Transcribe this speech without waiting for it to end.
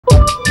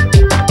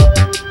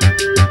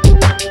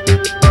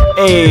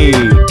Hey, yo,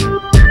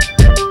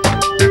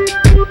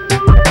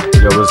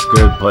 what's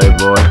good,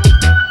 Playboy?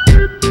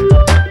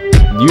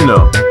 You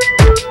know,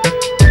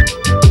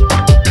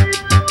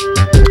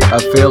 I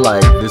feel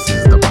like this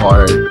is the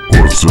part.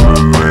 What's in the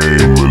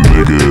name, a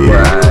nigga?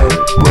 Right.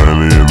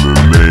 Brandy in the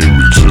name,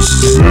 it's just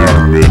a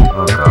segment.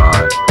 Oh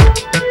God.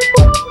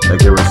 Like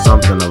there was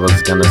something I was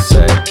gonna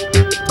say.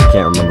 I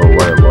can't remember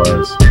what it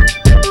was.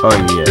 Oh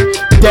yeah.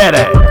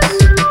 Deadass.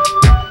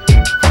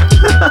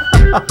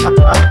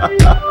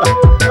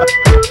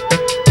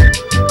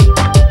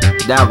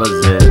 That was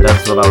it.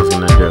 That's what I was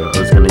gonna do. I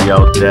was gonna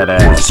yell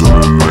Deadass. What's in the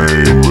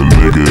name, a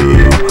nigga?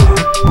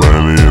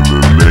 Brandy in the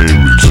name,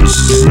 it's just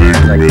a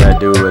segment. Like I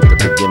do at the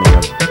beginning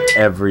of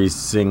every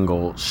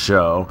single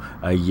show.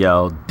 I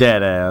yell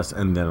Deadass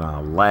and then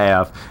I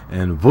laugh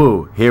and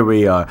woo, here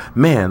we are.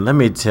 Man, let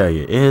me tell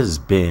you, it has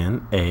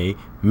been a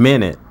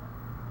minute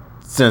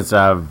since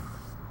I've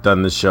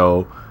done the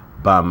show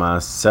by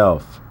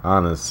myself.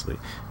 Honestly,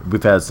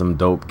 we've had some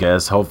dope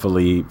guests.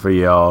 Hopefully for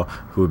y'all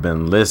who've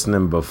been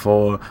listening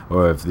before,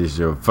 or if this is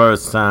your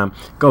first time,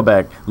 go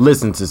back,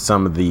 listen to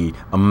some of the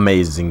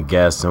amazing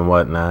guests and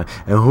whatnot,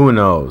 and who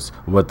knows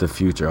what the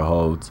future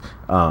holds.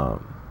 I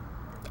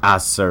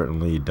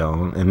certainly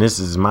don't, and this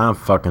is my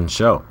fucking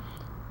show.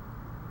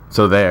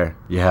 So there,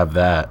 you have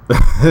that.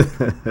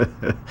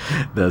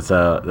 That's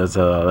how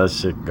that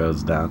shit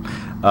goes down.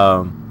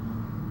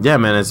 Yeah,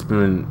 man, it's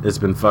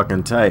been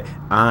fucking tight.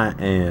 I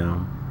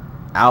am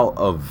out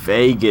of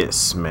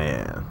Vegas,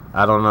 man.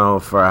 I don't know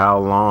for how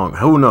long.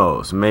 Who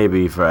knows?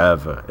 Maybe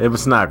forever. It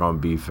was not gonna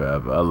be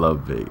forever. I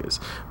love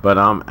Vegas, but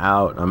I'm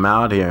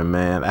out here,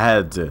 man. I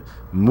had to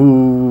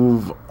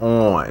move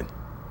on.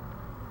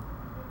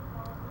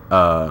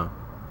 Or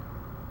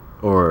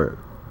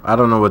I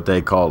don't know what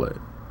they call it.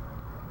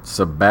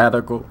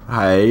 Sabbatical,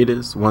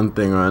 hiatus, one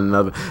thing or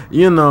another.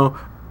 You know,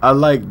 I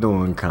like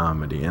doing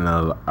comedy and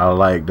I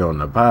like doing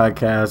the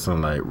podcast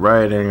and like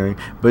writing,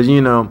 but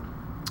you know,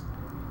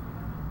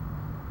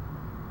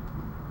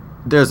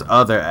 there's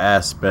other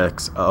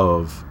aspects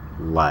of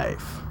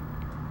life.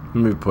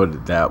 Let me put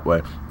it that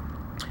way.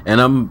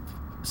 And I'm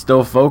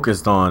still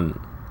focused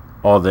on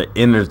all the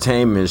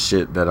entertainment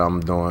shit that I'm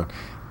doing.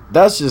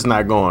 That's just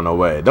not going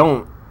away.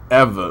 Don't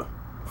ever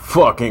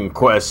fucking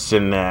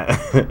question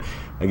that.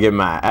 I get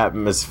my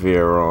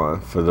atmosphere on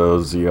for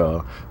those of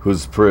y'all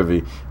who's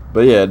privy.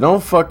 But yeah,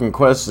 don't fucking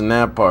question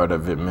that part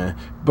of it, man.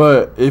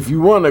 But if you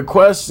want to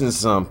question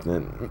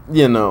something,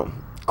 you know,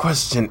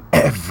 question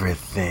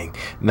everything.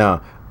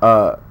 Now,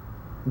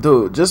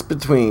 dude, just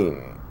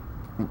between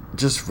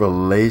just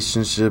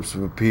relationships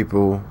with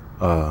people,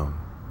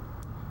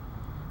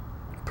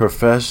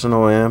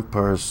 professional and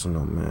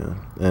personal, man,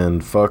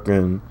 and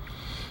fucking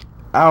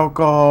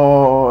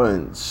alcohol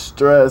and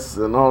stress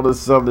and all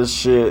this other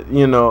shit,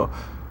 you know,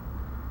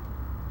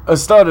 I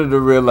started to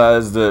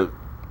realize that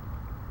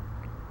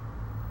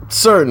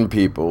certain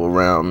people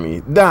around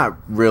me, not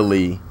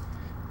really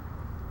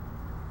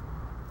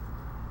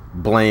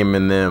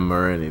blaming them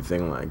or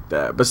anything like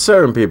that, but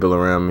certain people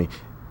around me,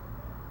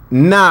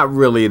 not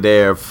really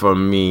there for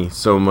me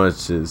so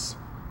much as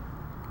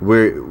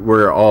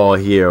we're all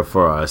here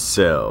for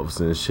ourselves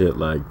and shit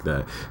like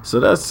that. So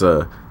that's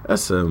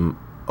an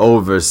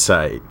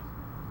oversight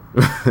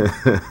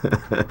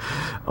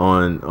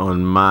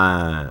on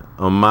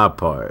my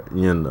part,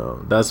 you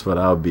know. That's what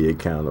I'll be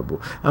accountable.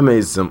 I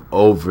made some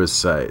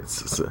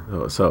oversights,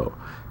 so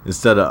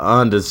instead of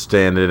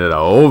understanding it, I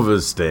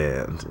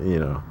overstand, you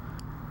know.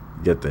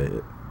 Get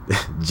the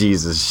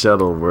Jesus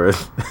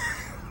Shuttleworth.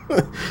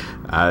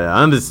 I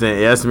understand.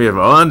 He asked me if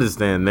I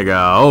understand, nigga.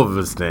 I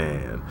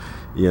overstand,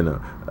 you know.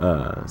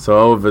 So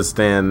I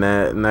overstand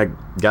that, and I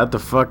got the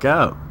fuck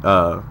out.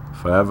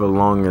 Forever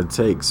long it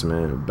takes,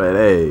 man. But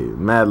hey,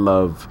 mad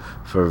love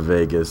for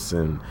Vegas,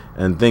 and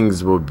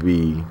things will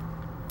be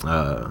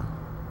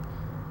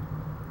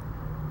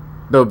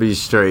they'll be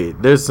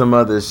straight. There's some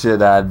other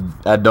shit I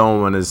don't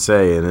want to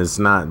say, and it's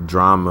not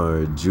drama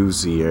or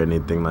juicy or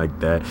anything like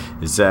that.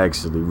 It's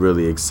actually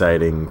really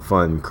exciting,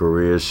 fun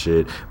career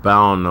shit. But I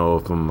don't know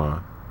if I'm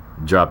gonna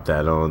drop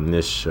that on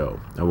this show.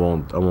 I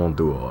won't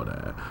do all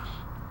that.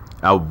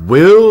 I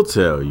will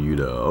tell you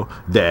though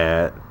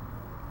that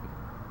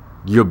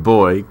your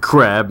boy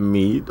Crab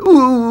Meat, you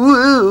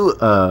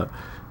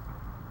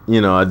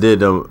know, I did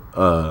the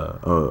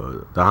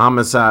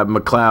Homicide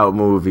McCloud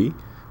movie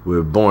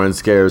with Born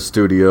Scared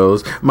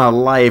Studios, my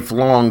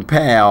lifelong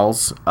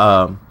pals.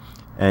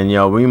 And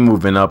yo, we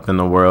moving up in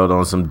the world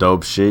on some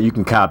dope shit. You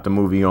can cop the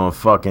movie on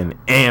fucking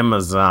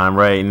Amazon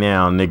right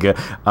now, nigga.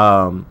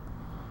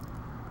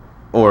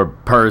 Or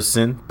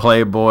person,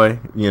 Playboy,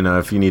 you know,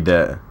 if you need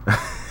that.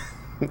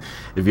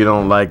 If you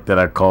don't like that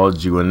I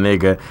called you a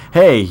nigga,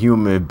 hey,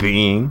 human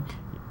being,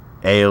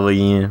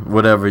 alien,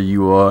 whatever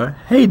you are.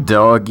 Hey,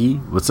 doggy.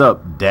 What's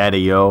up,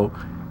 daddy-o?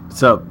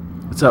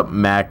 What's up,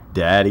 Mac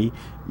Daddy?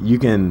 You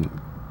can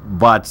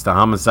watch the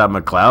Homicide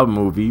McCloud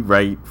movie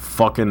right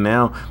fucking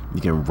now.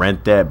 You can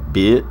rent that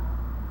bit,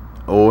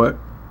 or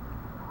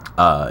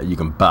you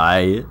can buy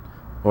it.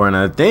 Or, and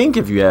I think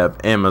if you have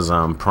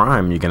Amazon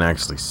Prime, you can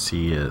actually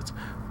see it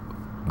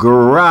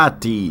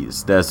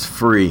gratis. That's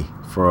free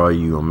for all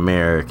you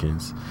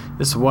Americans.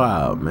 It's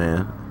wild,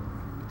 man.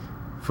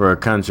 For a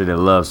country that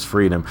loves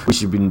freedom,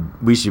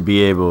 we should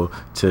be able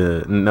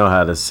to know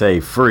how to say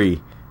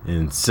free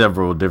in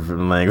several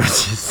different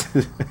languages.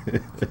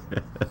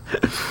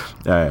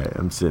 Alright,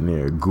 I'm sitting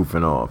here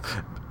goofing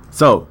off.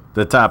 So,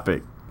 the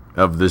topic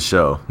of the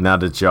show, now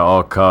that y'all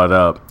all caught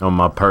up on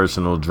my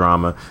personal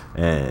drama,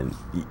 and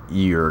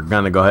you're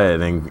gonna go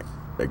ahead and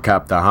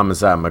cop the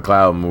Homicide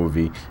McCloud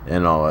movie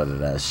and all of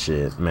that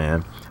shit,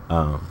 man.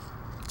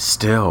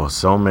 Still,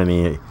 so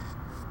many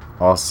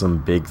awesome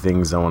big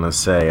things I want to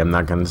say. I'm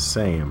not going to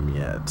say them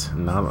yet.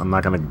 I'm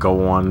not going to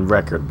go on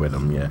record with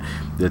them yet.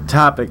 The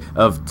topic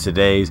of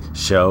today's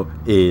show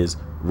is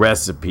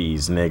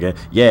recipes, nigga.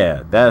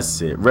 Yeah,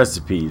 that's it.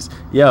 Recipes.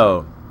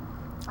 Yo,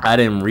 I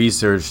didn't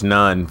research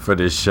none for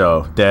this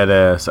show.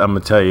 Deadass, I'm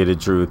going to tell you the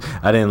truth.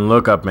 I didn't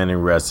look up any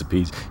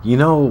recipes. You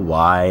know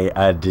why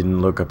I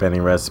didn't look up any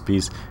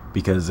recipes?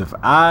 Because if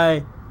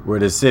I were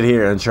to sit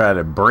here and try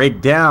to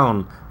break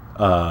down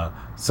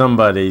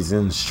somebody's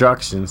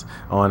instructions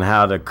on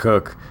how to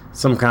cook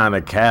some kind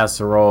of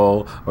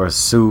casserole or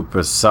soup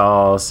or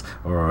sauce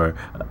or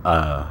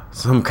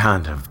some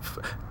kind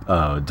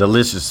of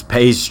delicious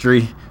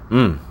pastry.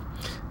 I'm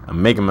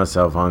making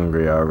myself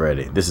hungry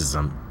already. This is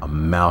a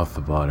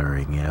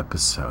mouth-watering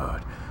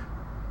episode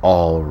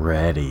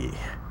already.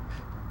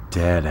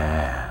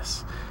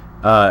 Deadass.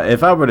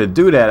 If I were to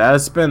do that, I'd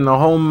spend the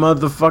whole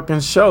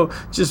motherfucking show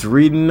just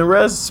reading the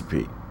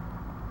recipe.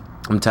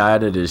 I'm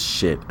tired of this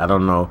shit. I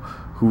don't know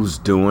who's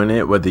doing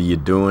it, whether you're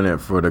doing it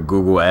for the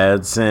Google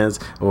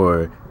AdSense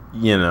or,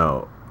 you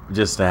know,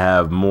 just to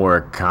have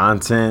more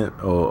content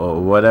or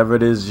whatever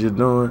it is you're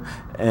doing.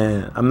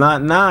 And I'm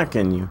not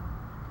knocking you.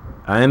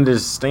 I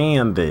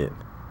understand it,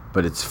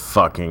 but it's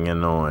fucking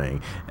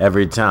annoying.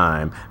 Every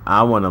time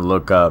I want to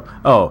look up,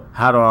 oh,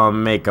 how do I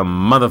make a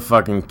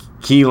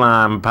motherfucking key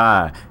lime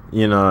pie?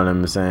 You know what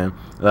I'm saying?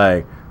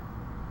 Like,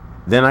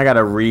 then I got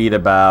to read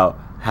about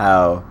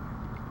how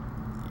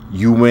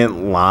you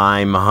went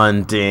lime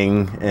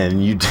hunting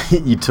and you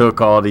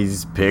took all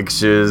these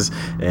pictures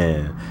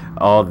and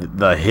all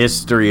the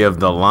history of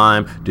the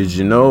lime. Did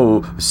you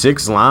know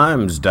 6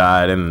 limes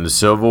died in the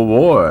Civil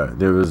War?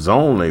 There was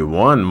only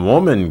 1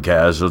 woman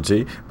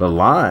casualty, but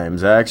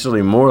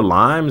actually more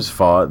limes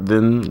fought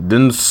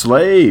than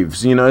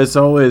slaves. You know, it's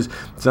always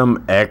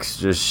some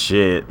extra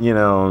shit, you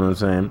know what I'm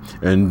saying?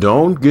 And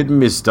don't get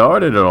me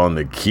started on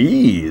the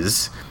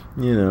keys,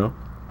 you know.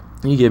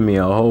 You give me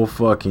a whole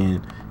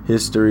fucking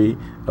history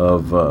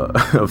of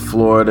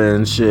Florida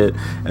and shit,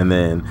 and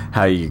then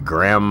how your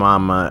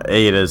grandmama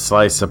ate a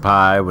slice of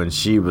pie when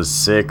she was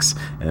 6,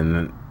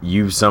 and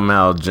you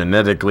somehow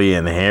genetically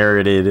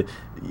inherited,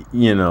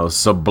 you know,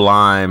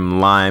 sublime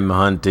lime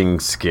hunting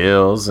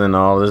skills and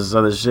all this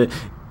other shit.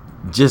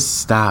 Just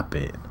stop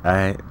it,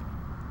 alright?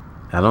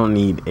 I don't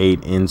need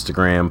 8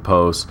 Instagram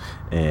posts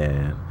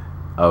and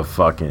a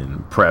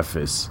fucking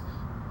preface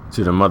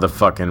to the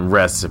motherfucking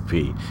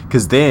recipe.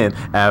 Cause then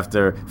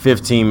after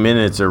 15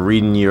 minutes of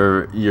reading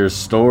your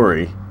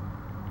story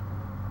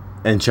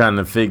and trying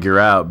to figure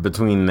out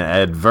between the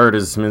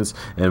advertisements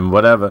and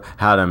whatever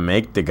how to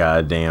make the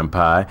goddamn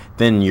pie,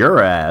 then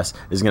your ass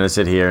is gonna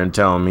sit here and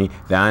tell me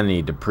that I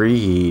need to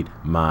preheat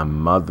my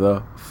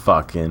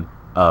motherfucking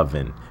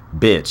oven.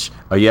 Bitch,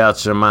 are you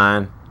out your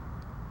mind?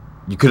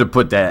 You could have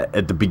put that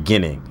at the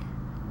beginning.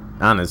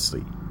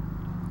 Honestly,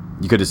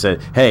 you could have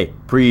said, hey,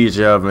 preheat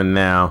your oven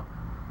now.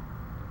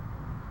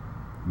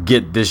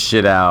 Get this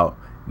shit out.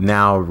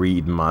 Now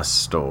read my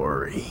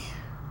story.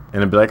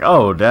 And it'd be like,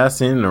 oh, that's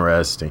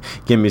interesting.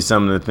 Give me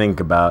something to think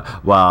about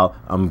while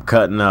I'm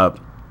cutting up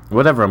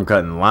whatever I'm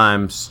cutting.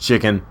 Limes,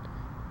 chicken,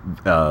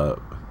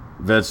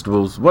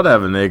 vegetables,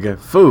 whatever, nigga.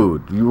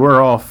 Food. We're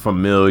all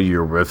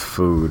familiar with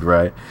food,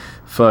 right?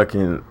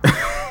 Fucking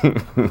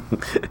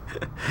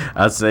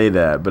I say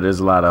that, but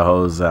there's a lot of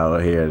hoes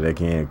out here that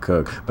can't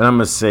cook. But I'm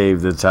gonna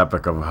save the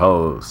topic of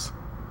hoes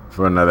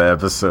for another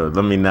episode.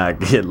 Let me not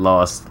get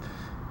lost,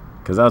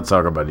 because I'll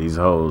talk about these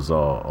hoes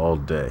all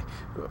day.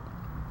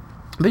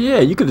 But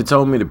yeah, you could have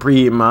told me to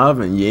preheat my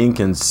oven. You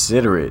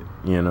inconsiderate,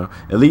 you know.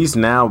 At least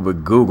now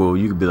with Google,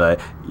 you could be like,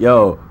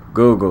 yo,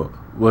 Google,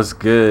 what's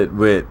good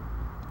with,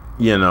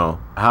 you know,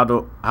 how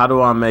do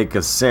I make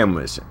a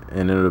sandwich?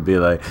 And it'll be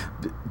like,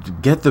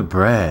 get the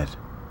bread.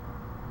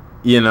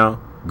 You know,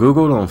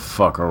 Google don't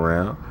fuck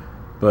around.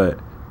 But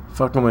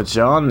fucking with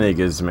y'all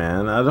niggas,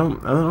 man. I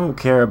don't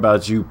care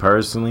about you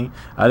personally.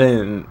 I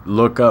didn't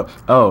look up,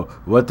 oh,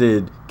 what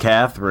did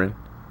Catherine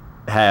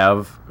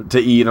have to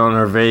eat on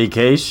her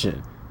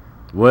vacation?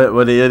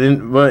 What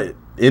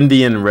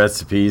Indian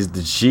recipes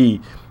did she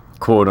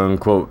quote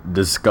unquote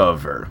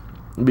discover?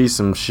 Be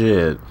some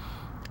shit.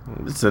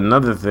 It's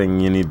another thing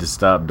you need to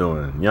stop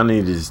doing. Y'all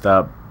need to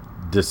stop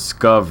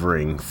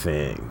discovering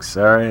things,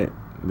 alright?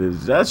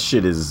 That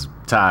shit is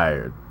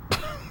tired.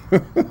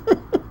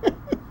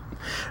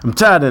 I'm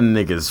tired of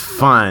niggas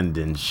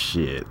finding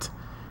shit.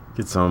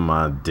 Gets on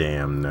my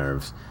damn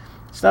nerves.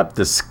 Stop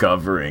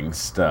discovering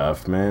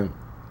stuff, man.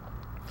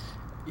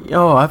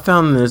 Yo, I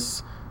found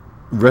this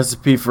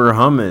recipe for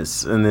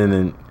hummus, and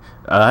then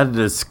I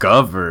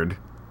discovered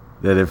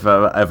that if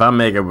I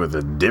make it with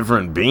a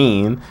different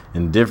bean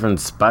and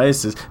different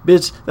spices,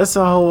 bitch, that's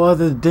a whole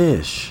other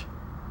dish.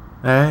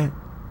 Alright?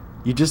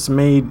 You just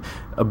made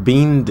a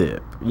bean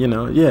dip.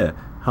 Yeah,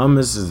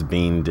 hummus is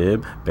bean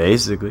dip,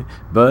 basically.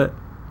 But,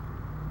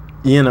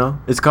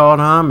 it's called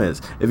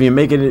hummus. If you're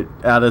making it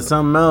out of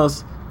something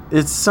else,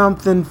 it's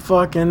something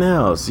fucking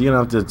else. You don't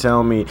have to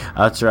tell me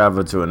I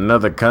traveled to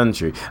another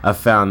country. I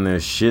found their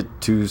shit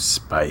too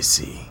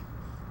spicy.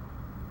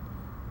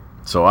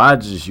 So I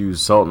just use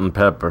salt and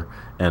pepper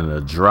and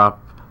a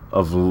drop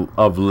of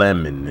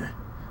lemon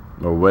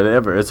or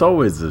whatever. It's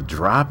always a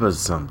drop of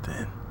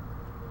something.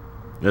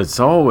 It's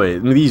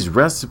always, these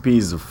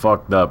recipes are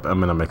fucked up.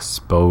 I'm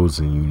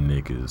exposing you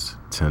niggas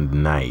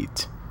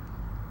tonight.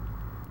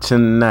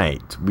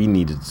 Tonight, we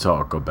need to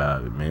talk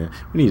about it, man.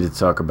 We need to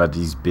talk about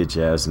these bitch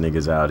ass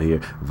niggas out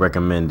here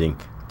recommending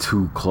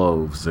 2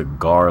 cloves of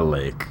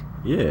garlic.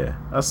 Yeah,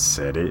 I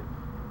said it.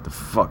 The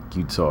fuck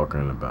you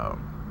talking about?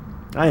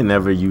 I ain't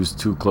never used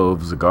 2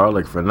 cloves of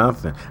garlic for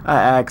nothing. I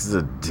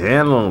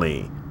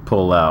accidentally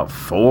pull out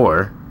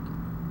 4.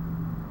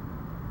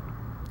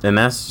 And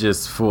that's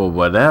just for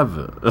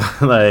whatever.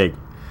 Like,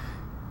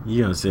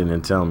 you gonna sit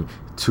and tell me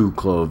 2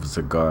 cloves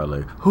of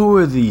garlic. Who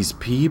are these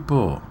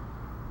people?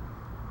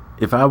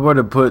 If I were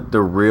to put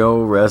the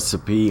real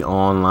recipe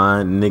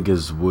online,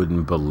 niggas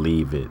wouldn't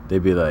believe it.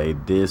 They'd be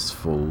like, this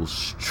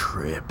fool's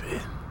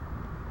tripping.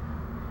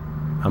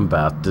 I'm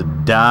about to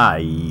die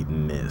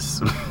eating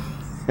this.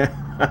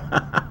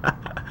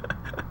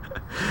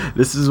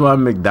 This is why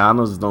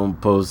McDonald's don't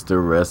post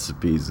their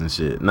recipes and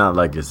shit. Not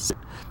like it's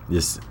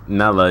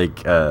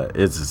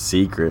a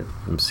secret.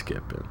 I'm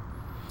skipping.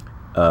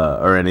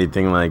 Or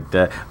anything like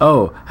that.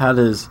 Oh, how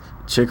does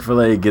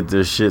Chick-fil-A get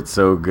their shit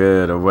so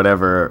good, or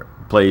whatever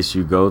place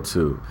you go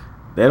to?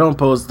 They don't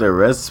post their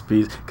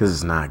recipes because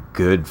it's not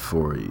good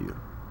for you.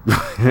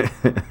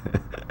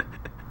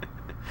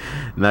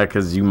 Not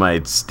because you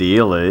might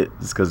steal it.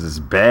 It's because it's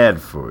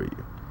bad for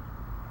you.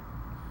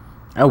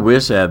 I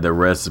wish I had the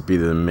recipe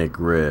to the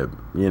McRib.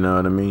 You know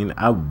what I mean?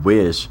 I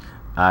wish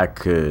I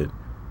could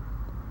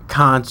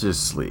I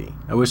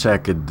wish I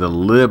could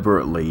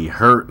deliberately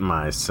hurt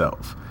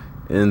myself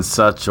in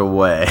such a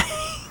way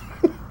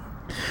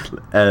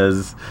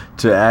as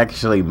to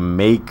actually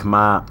make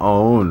my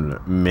own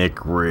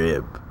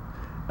McRib.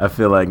 I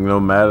feel like no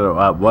matter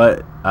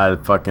what I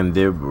fucking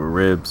did with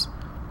ribs,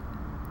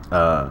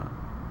 I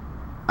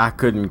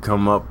couldn't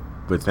come up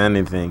with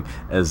anything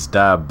as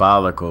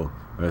diabolical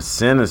or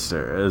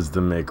sinister as the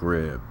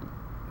McRib.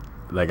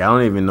 Like, I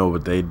don't even know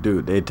what they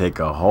do. They take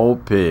a whole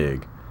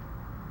pig,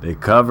 they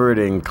cover it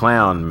in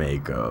clown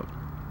makeup,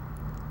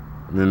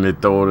 and then they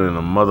throw it in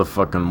a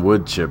motherfucking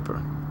wood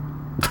chipper.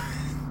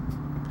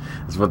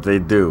 That's what they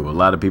do. A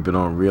lot of people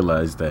don't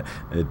realize that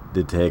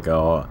they take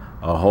a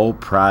whole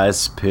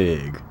prize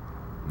pig.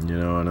 You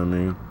know what I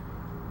mean?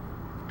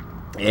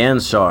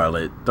 And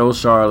Charlotte. Throw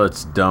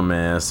Charlotte's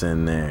dumbass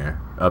in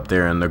there. Up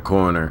there in the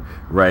corner,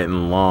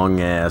 writing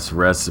long-ass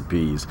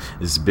recipes.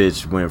 This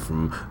bitch went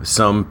from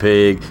some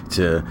pig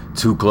to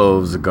 2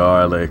 cloves of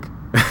garlic.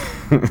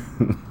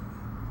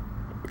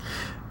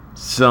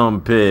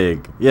 Some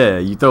pig. Yeah,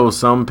 you throw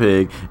some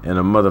pig in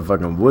a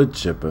motherfucking wood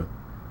chipper,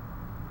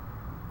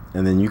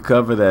 and then you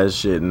cover that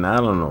shit in I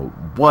don't know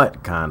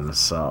what kind of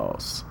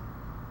sauce.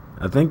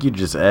 I think you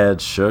just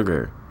add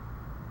sugar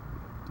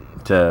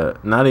to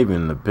not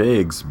even the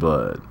pig's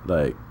blood.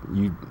 Like,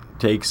 you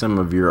take some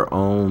of your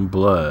own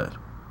blood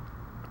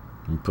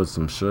and put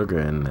some sugar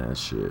in that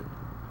shit.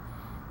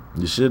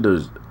 The shit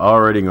is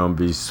already gonna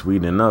be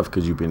sweet enough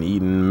because you've been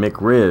eating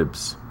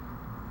McRibs.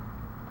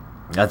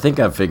 I think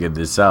I figured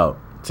this out.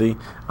 See,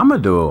 I'm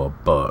gonna do a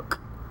book.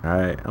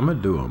 Alright? I'm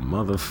gonna do a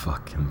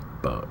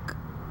motherfucking book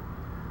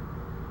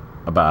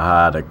about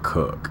how to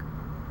cook.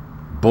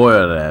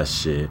 Boil that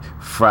shit,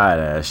 fry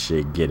that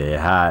shit, get it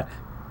hot,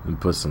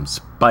 and put some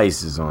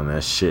spices on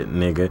that shit,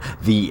 nigga.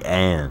 The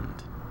end.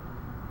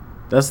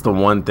 That's the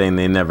one thing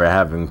they never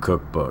have in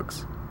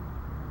cookbooks.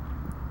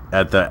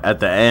 At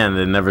the end,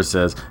 it never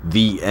says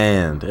the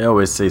end. They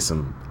always say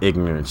some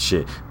ignorant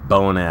shit.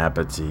 Bon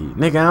appetit.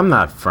 Nigga, I'm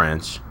not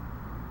French.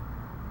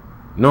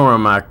 Nor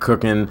am I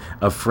cooking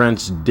a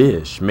French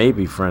dish.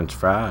 Maybe French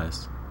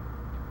fries.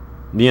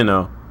 You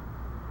know.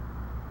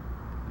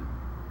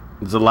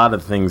 There's a lot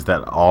of things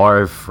that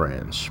are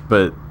French,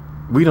 but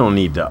we don't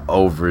need to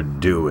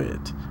overdo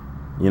it.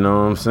 You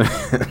know what I'm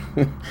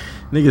saying?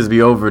 Niggas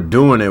be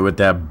overdoing it with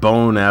that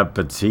bon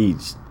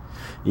appetit.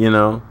 You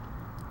know?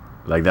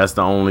 Like, that's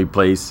the only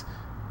place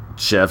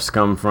chefs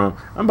come from.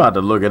 I'm about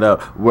to look it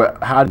up.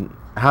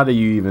 How do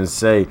you even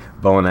say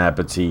bon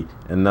appetit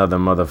in other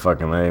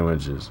motherfucking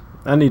languages?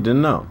 I need to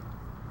know.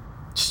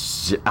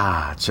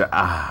 I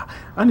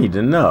need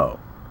to know.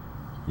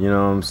 You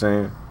know what I'm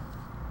saying?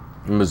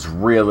 I'm as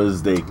real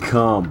as they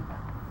come.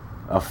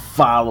 I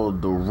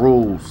followed the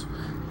rules.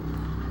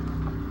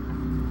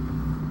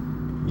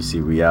 You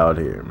see, we out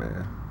here,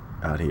 man.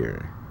 Out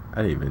here.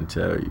 I didn't even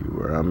tell you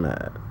where I'm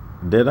at.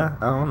 Did I?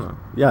 I don't know.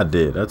 Yeah, I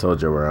did. I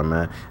told you where I'm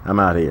at. I'm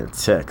out here in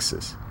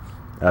Texas.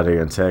 Out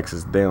here in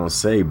Texas, they don't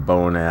say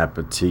bon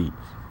appetit.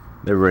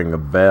 They ring a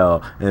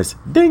bell and it's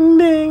ding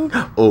ding.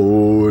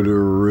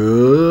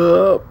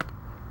 Order up.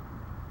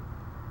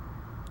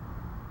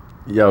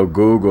 Yo,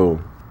 Google.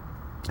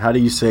 How do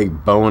you say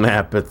bon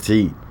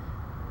appetit?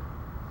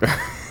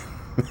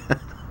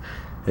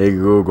 Hey,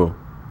 Google.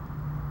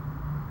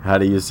 How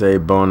do you say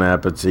bon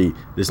appetit?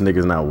 This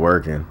nigga's not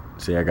working.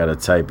 See, I gotta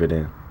type it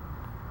in.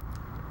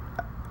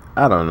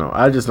 I don't know.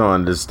 I just don't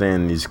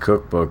understand these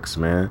cookbooks,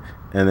 man.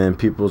 And then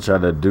people try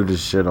to do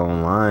this shit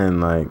online.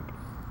 Like,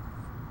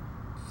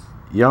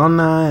 y'all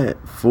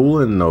not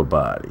fooling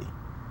nobody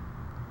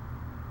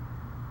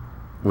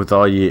with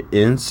all your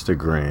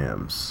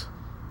Instagrams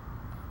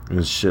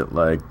and shit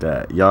like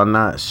that. Y'all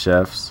not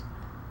chefs.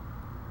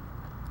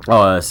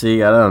 Oh,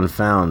 see, I done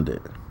found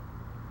it.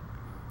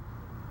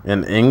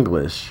 In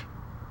English,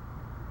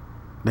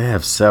 they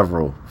have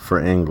several for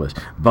English.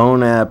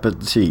 Bon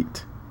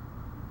appetit.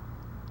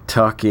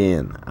 Tuck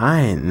in.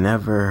 I ain't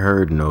never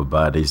heard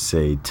nobody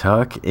say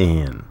tuck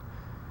in.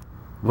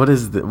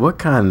 What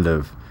kind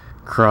of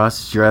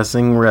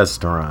cross-dressing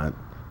restaurant?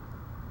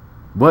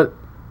 What?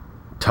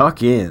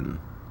 Tuck in.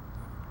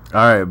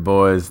 Alright,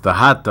 boys, the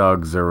hot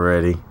dogs are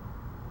ready.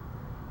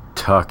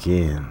 Tuck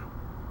in.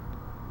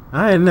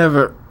 I ain't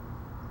never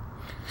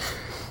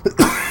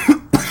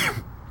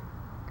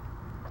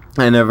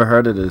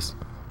heard of this.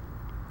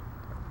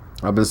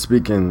 I've been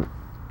speaking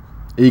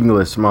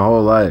English my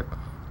whole life.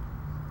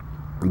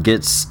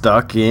 Get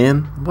stuck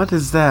in? What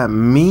does that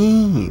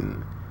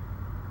mean?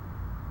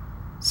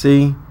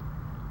 See,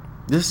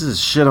 this is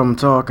shit I'm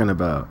talking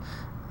about.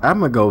 I'm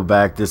gonna go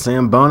back to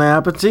saying bon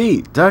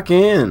appetit. Tuck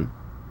in.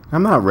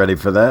 I'm not ready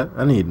for that.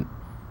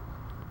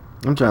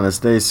 I'm trying to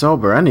stay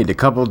sober. I need a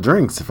couple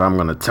drinks if I'm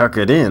gonna tuck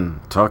it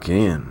in. Tuck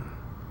in.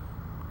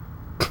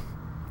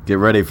 Get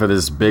ready for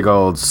this big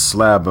old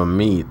slab of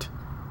meat.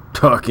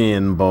 Tuck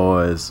in,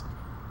 boys.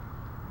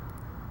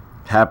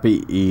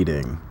 Happy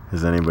eating.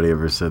 Has anybody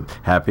ever said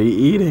happy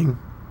eating?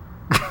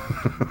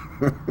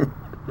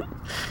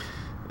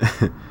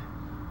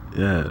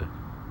 Yeah.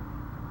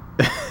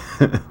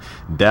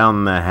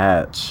 Down the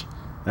hatch.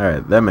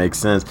 Alright, that makes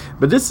sense.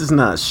 But this is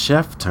not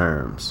chef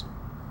terms.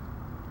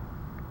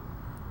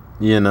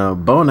 You know,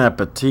 bon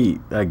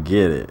appetit, I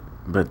get it.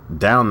 But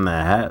down the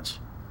hatch?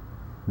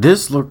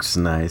 This looks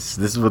nice.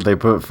 This is what they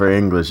put for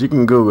English. You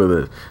can Google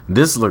this.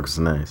 This looks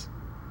nice.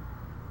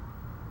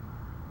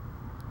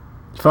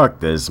 Fuck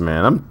this,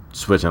 man. I'm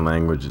switching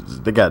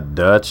languages. They got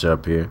Dutch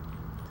up here.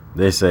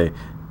 They say,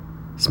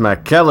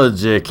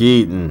 Smakelagic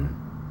eatin'.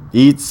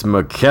 Eats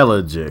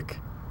Smakelagic.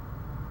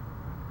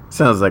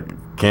 Sounds like a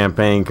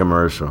campaign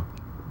commercial.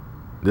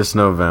 This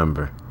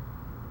November.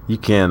 You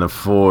can't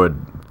afford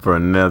for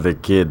another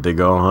kid to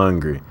go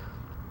hungry.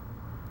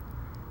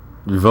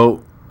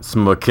 Vote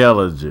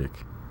Smakelagic.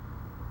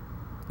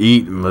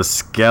 Eat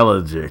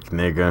Muskelagic,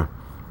 nigga.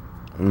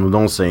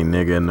 Don't say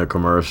nigga in the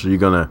commercial. You're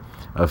gonna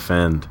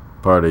offend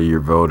part of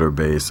your voter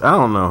base. I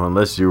don't know,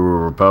 unless you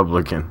were a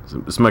Republican.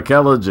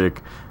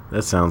 Smakelagic,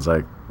 that sounds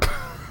like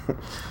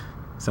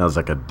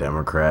a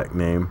Democrat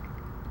name.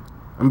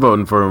 I'm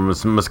voting for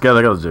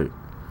Muskelagic.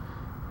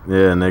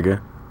 Yeah,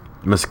 nigga.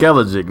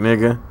 Muskelagic,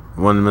 nigga.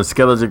 When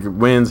Muskelagic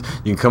wins,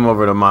 you can come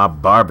over to my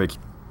barbecue.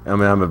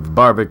 I'm a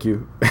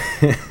barbecue.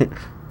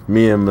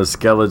 Me and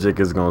Muskelagic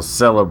is gonna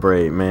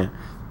celebrate, man.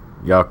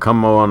 Y'all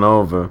come on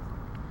over.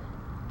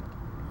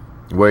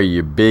 Wear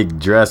your big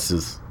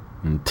dresses.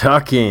 And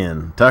tuck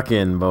in,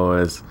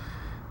 boys.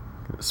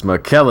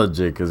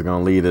 Smakelagic is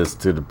gonna lead us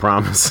to the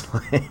promised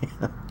land.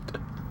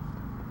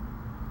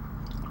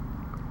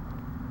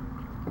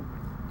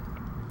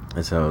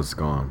 That's how it's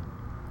going.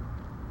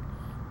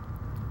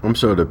 I'm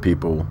sure the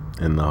people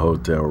in the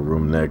hotel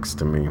room next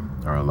to me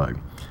are like,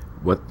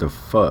 what the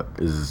fuck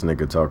is this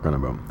nigga talking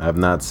about? I've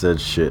not said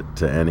shit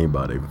to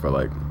anybody for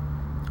like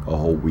a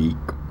whole week.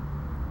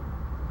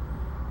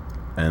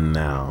 And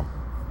now,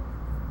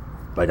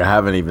 like, I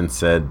haven't even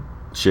said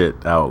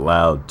shit out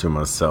loud to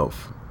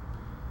myself.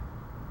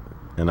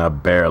 And I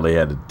barely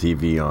had the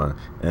TV on.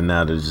 And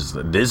now there's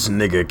just, this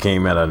nigga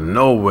came out of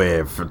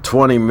nowhere for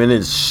 20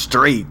 minutes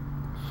straight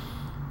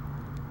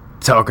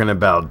talking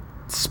about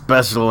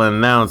special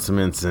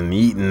announcements and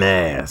eating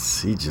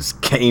ass. He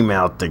just came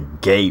out the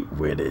gate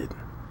with it.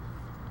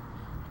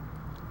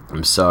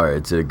 I'm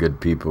sorry to the good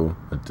people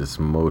at this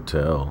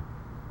motel.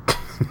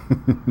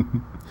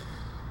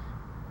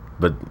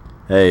 But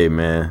hey,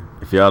 man,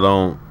 if y'all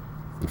don't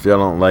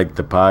like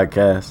the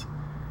podcast,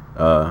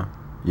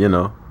 you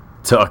know,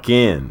 tuck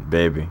in,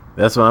 baby.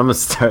 That's what I'm gonna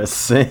start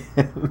saying.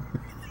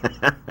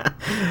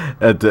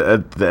 At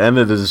the end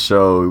of the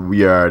show,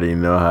 we already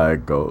know how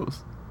it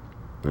goes.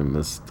 I'm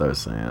gonna start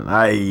saying,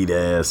 I eat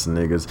ass,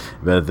 niggas.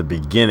 But at the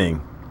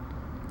beginning,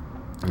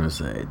 I'm gonna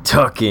say,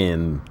 tuck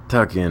in,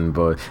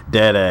 boy.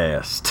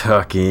 Deadass,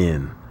 tuck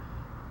in.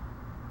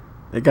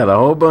 They got a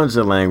whole bunch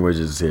of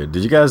languages here.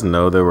 Did you guys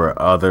know there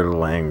were other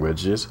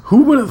languages?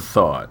 Who would have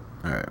thought?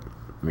 Alright,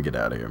 let me get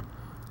out of here.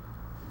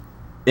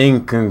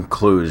 In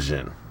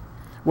conclusion,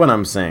 what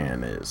I'm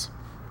saying is,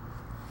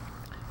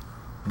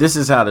 this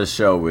is how the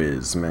show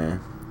is,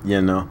 man.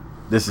 You know,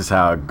 this is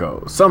how it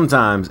goes.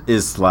 Sometimes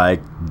it's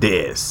like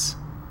this.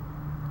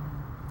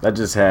 I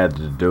just had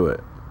to do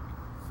it.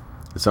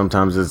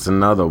 Sometimes it's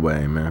another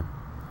way, man.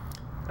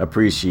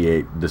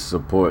 Appreciate the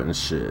support and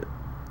shit.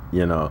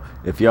 You know,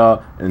 if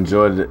y'all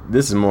enjoyed it,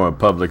 this is more a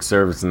public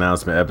service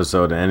announcement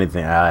episode than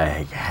anything. I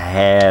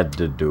had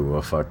to do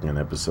a fucking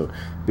episode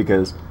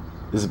because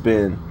it's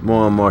been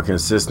more and more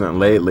consistent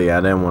lately.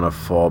 I didn't want to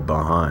fall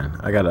behind.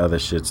 I got other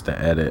shits to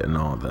edit and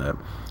all that.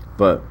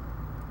 But,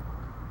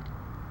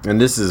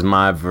 and this is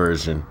my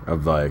version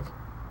of like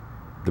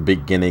the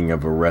beginning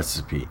of a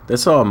recipe.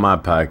 That's all my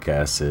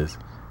podcast is.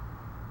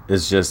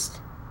 It's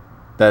just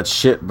that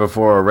shit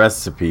before a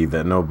recipe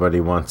that nobody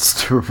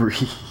wants to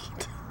read.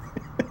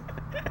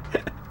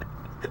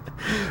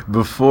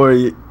 Before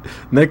you,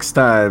 next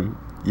time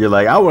you're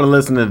like, I want to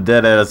listen to the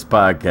Deadass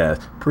podcast,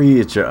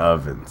 preheat your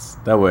ovens.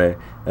 That way,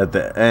 at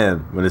the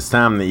end, when it's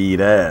time to eat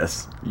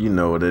ass, you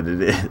know what it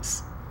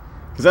is.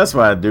 Because that's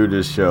why I do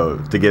this show,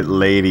 to get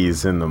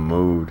ladies in the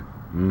mood.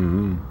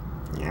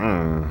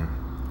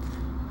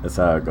 That's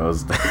how it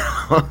goes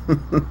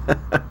down.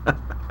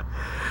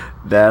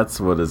 That's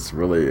what it's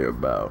really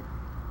about.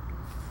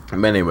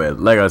 But anyway,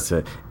 like I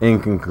said, in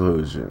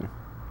conclusion,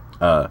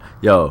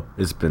 yo,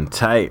 it's been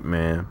tight,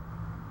 man.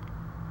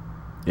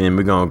 And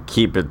we're going to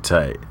keep it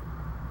tight.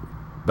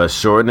 By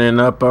shortening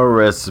up our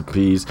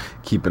recipes,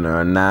 keeping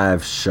our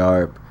knives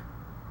sharp.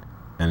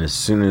 And as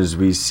soon as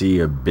we see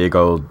a big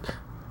old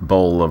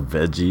bowl of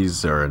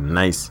veggies or a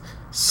nice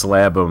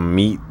slab of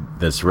meat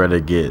that's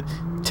ready to get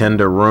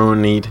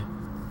tenderonied,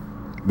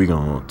 we're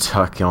going to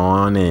tuck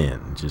on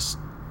in. Just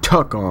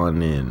tuck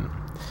on in.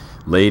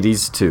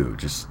 Ladies, too.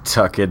 Just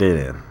tuck it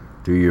in.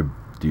 Do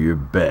your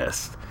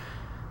best.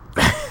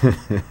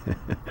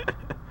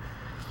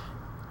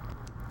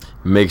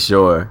 Make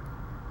sure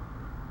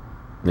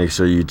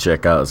you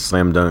check out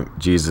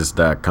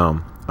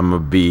slamdunkjesus.com. I'm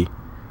gonna be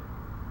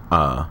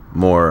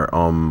more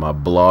on my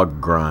blog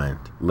grind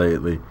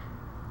lately.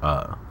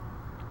 I'm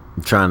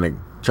trying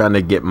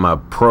to get my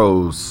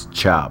prose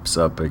chops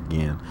up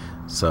again.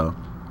 So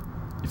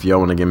if y'all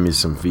want to give me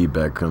some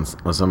feedback on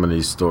some of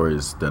these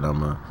stories that I'm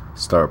gonna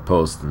start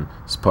posting,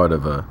 it's part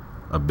of a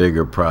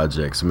bigger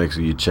project. So make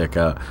sure you check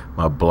out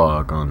my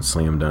blog on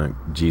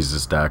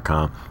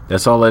slamdunkjesus.com.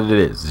 That's all that it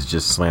is. It's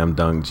just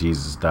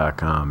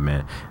slamdunkjesus.com,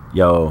 man.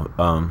 Yo,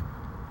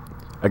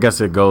 I guess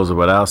it goes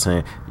without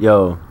saying,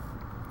 yo,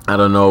 I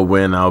don't know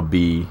when I'll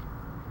be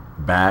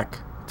back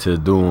to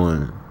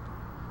doing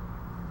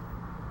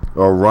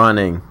or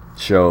running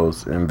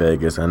shows in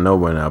Vegas. I know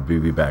when I'll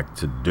be back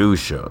to do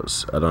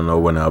shows. I don't know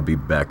when I'll be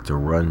back to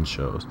run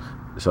shows.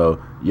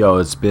 So, yo,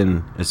 it's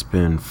been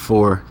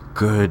 4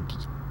 good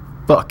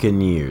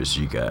fucking years,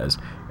 you guys,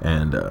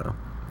 and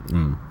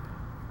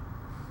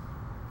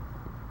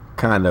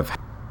kind of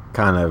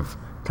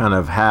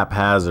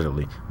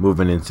haphazardly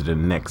moving into the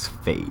next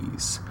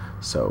phase.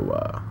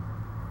 So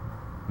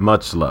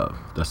much love.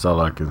 That's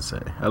all I can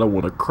say. I don't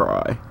want to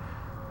cry.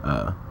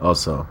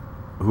 Also,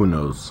 who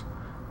knows?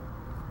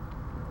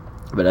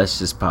 But that's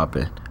just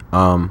popping.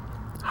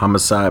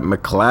 Homicide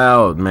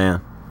McCloud,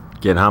 man.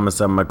 Get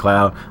Homicide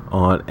McCloud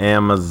on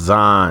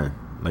Amazon.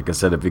 Like I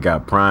said, if you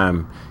got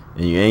Prime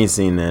and you ain't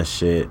seen that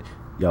shit,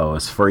 yo,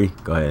 it's free.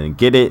 Go ahead and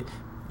get it.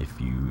 If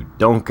you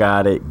don't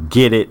got it,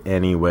 get it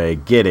anyway.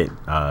 Get it.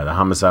 The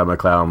Homicide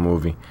McCloud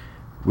movie.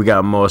 We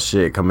got more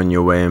shit coming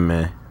your way,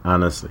 man.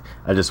 Honestly,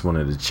 I just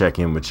wanted to check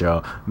in with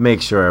y'all.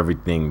 Make sure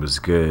everything was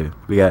good.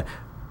 We got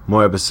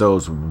more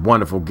episodes with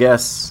wonderful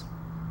guests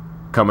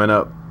coming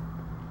up.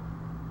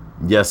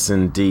 Yes,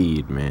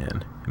 indeed,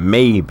 man.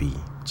 Maybe,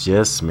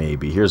 just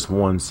maybe. Here's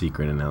one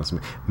secret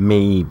announcement.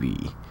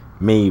 Maybe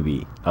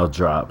I'll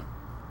drop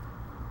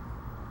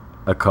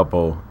a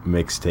couple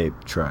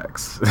mixtape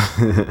tracks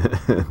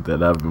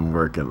that I've been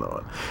working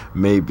on.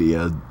 Maybe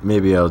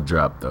I'll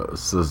drop those.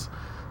 So,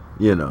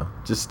 you know,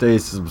 just stay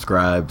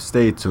subscribed,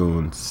 stay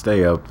tuned,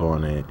 stay up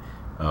on it.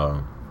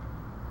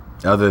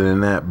 Other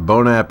than that,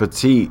 bon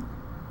appetit.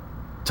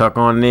 Tuck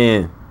on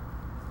in.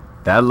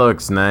 That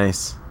looks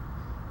nice.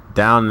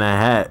 Down the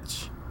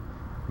hatch.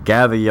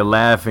 Gather your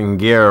laughing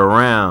gear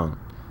around.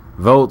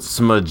 Vote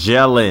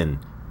Smagellan,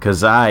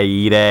 'cause I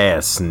eat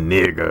ass,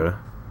 nigga.